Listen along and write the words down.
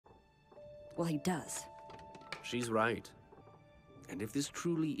Well, he does. She's right. And if this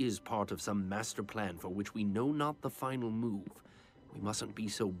truly is part of some master plan for which we know not the final move, we mustn't be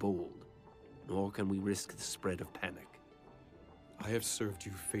so bold, nor can we risk the spread of panic. I have served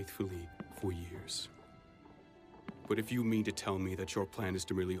you faithfully for years. But if you mean to tell me that your plan is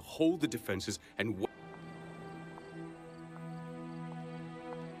to merely hold the defenses and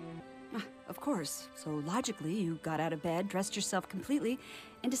Of course. So logically, you got out of bed, dressed yourself completely,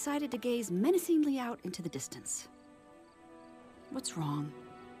 and decided to gaze menacingly out into the distance. What's wrong?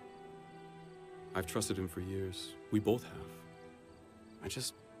 I've trusted him for years. We both have.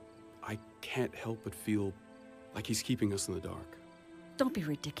 I can't help but feel like he's keeping us in the dark. Don't be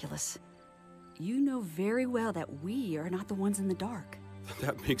ridiculous. You know very well that we are not the ones in the dark.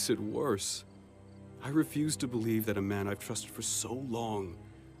 That makes it worse. I refuse to believe that a man I've trusted for so long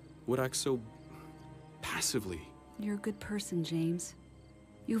would act so passively. You're a good person, James.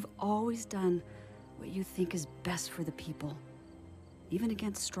 You've always done what you think is best for the people, even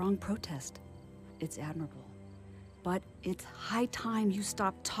against strong protest. It's admirable. But it's high time you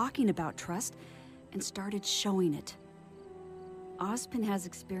stopped talking about trust and started showing it. Ozpin has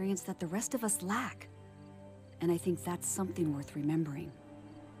experience that the rest of us lack, and I think that's something worth remembering.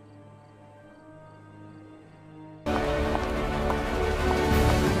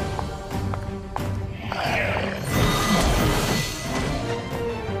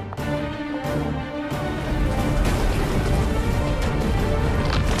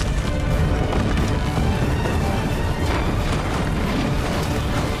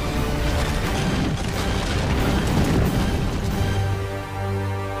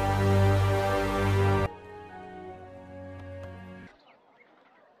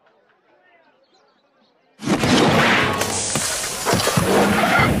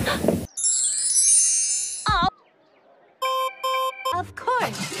 Of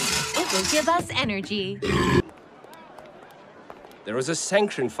course. It will give us energy. There is a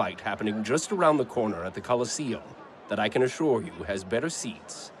sanction fight happening just around the corner at the Coliseum that I can assure you has better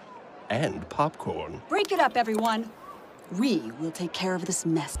seats and popcorn. Break it up, everyone. We will take care of this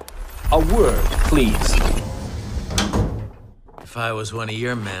mess. A word, please. If I was one of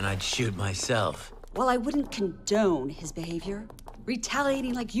your men, I'd shoot myself. While I wouldn't condone his behavior,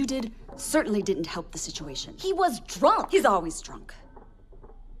 retaliating like you did certainly didn't help the situation. He was drunk. He's always drunk.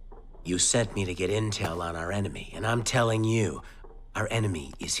 You sent me to get intel on our enemy, and I'm telling you, our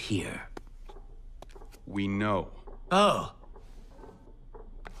enemy is here. We know. Oh.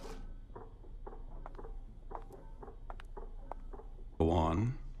 Go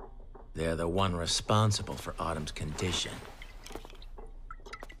on. They're the one responsible for Autumn's condition.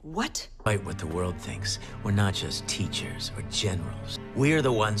 What? Despite what the world thinks, we're not just teachers or generals. We're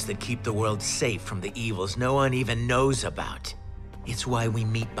the ones that keep the world safe from the evils no one even knows about. It's why we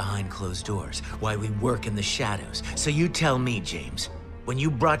meet behind closed doors, why we work in the shadows. So you tell me, James, when you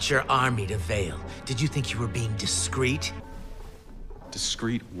brought your army to Vale, did you think you were being discreet?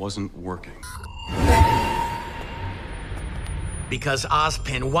 Discreet wasn't working. Because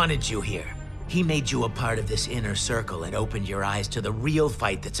Ozpin wanted you here. He made you a part of this inner circle and opened your eyes to the real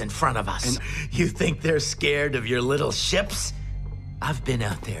fight that's in front of us. And you think they're scared of your little ships? I've been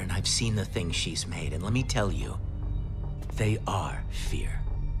out there and I've seen the things she's made, and let me tell you, they are fear.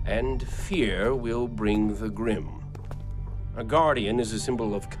 And fear will bring the grim. A guardian is a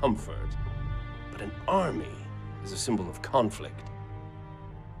symbol of comfort, but an army is a symbol of conflict.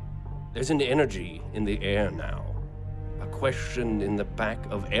 There's an energy in the air now. A question in the back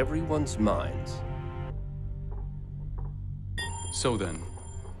of everyone's minds. So then,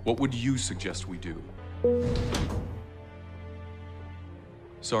 what would you suggest we do?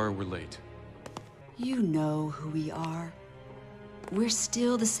 Sorry we're late. You know who we are. We're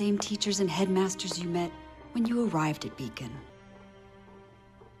still the same teachers and headmasters you met when you arrived at Beacon.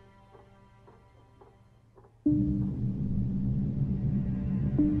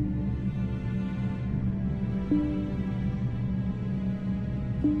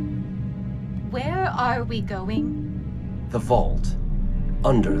 Where are we going? The vault,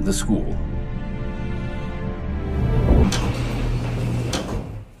 under the school.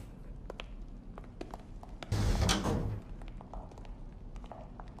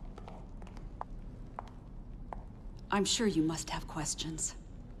 I'm sure you must have questions.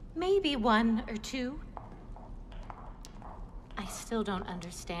 Maybe one or two. I still don't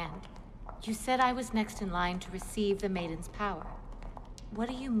understand. You said I was next in line to receive the Maiden's power. What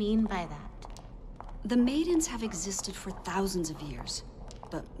do you mean by that? The Maidens have existed for thousands of years,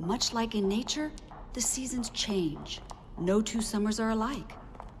 but much like in nature, the seasons change. No two summers are alike.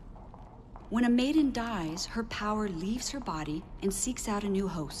 When a Maiden dies, her power leaves her body and seeks out a new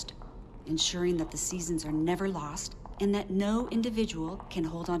host. ensuring that the seasons are never lost and that no individual can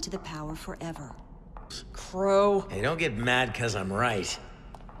hold on to the power forever. Crow. Hey, don't get mad 'cause I'm right.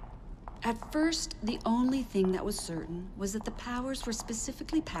 At first, the only thing that was certain was that the powers were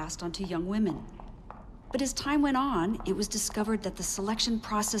specifically passed on to young women. But as time went on, it was discovered that the selection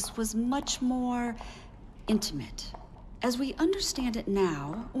process was much more intimate. As we understand it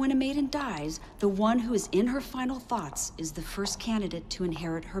now, when a maiden dies, the one who is in her final thoughts is the first candidate to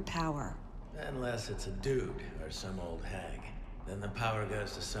inherit her power. Unless it's a dude or some old hag. Then the power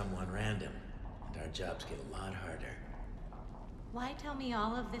goes to someone random, and our jobs get a lot harder. Why tell me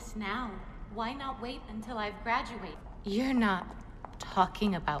all of this now? Why not wait until I've graduated? You're not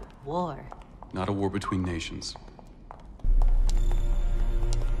talking about war. Not a war between nations.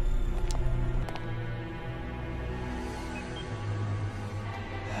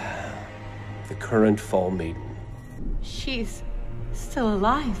 The current Fall Maiden. She's still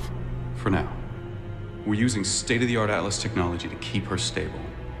alive. For now. We're using state-of-the-art Atlas technology to keep her stable.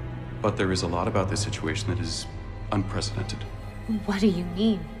 But there is a lot about this situation that is unprecedented. What do you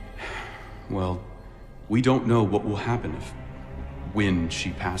mean? Well, we don't know what will happen when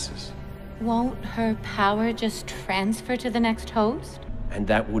she passes. Won't her power just transfer to the next host? And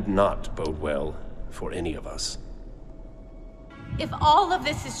that would not bode well for any of us. If all of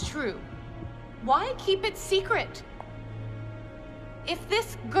this is true, why keep it secret? If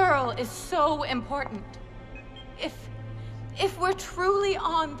this girl is so important, if we're truly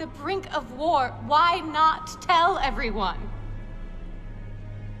on the brink of war, why not tell everyone?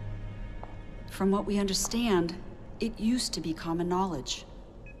 From what we understand, it used to be common knowledge.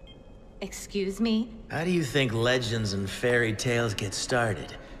 Excuse me? How do you think legends and fairy tales get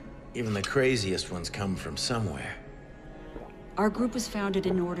started? Even the craziest ones come from somewhere. Our group was founded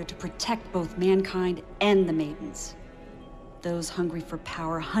in order to protect both mankind and the maidens. Those hungry for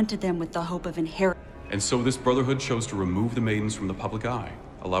power hunted them with the hope of inheritance. And so this Brotherhood chose to remove the maidens from the public eye,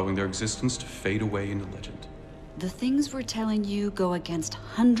 allowing their existence to fade away into legend. The things we're telling you go against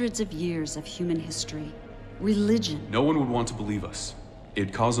hundreds of years of human history. Religion. No one would want to believe us.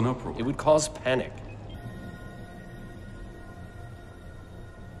 It'd cause an uproar. It would cause panic.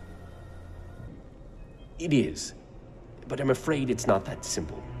 It is. But I'm afraid it's not that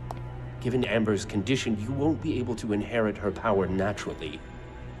simple. Given Amber's condition, you won't be able to inherit her power naturally.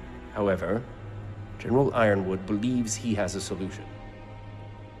 However, General Ironwood believes he has a solution.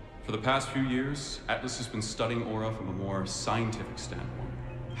 For the past few years, Atlas has been studying Aura from a more scientific standpoint.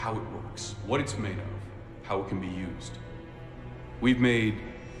 How it works, what it's made of, how it can be used. We've made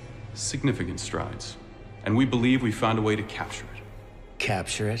significant strides, and we believe we found a way to capture it.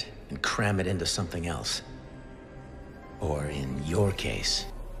 Capture it and cram it into something else. Or in your case.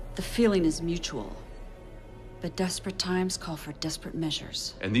 The feeling is mutual. But desperate times call for desperate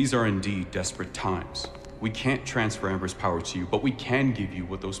measures. And these are indeed desperate times. We can't transfer Amber's power to you, but we can give you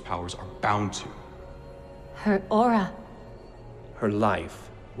what those powers are bound to. Her aura. Her life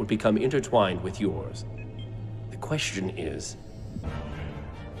would become intertwined with yours. The question is...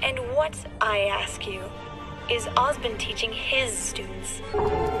 And what, I ask you, is Osmond teaching his students?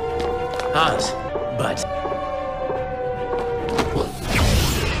 Oz, but...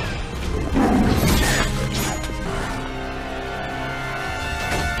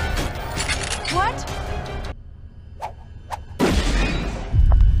 What?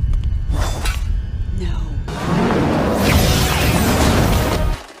 No.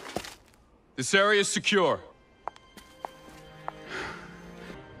 This area is secure.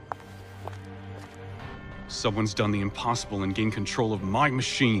 Someone's done the impossible and gained control of my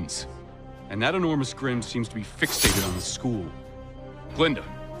machines. And that enormous Grim seems to be fixated on the school. Glynda,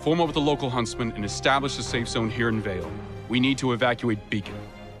 form up with the local huntsman and establish a safe zone here in Vale. We need to evacuate Beacon.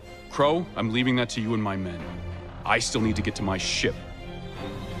 Crow, I'm leaving that to you and my men. I still need to get to my ship.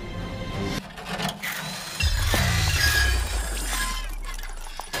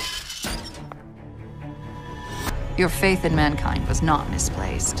 Your faith in mankind was not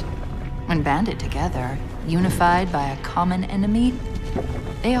misplaced. When banded together, unified by a common enemy,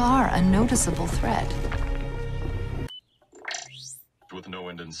 they are a noticeable threat. With no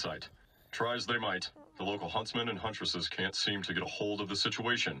end in sight. Try as they might, the local huntsmen and huntresses can't seem to get a hold of the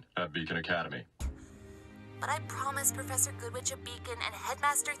situation at Beacon Academy. But I promise Professor Goodwitch of Beacon and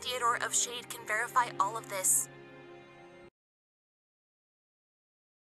Headmaster Theodore of Shade can verify all of this.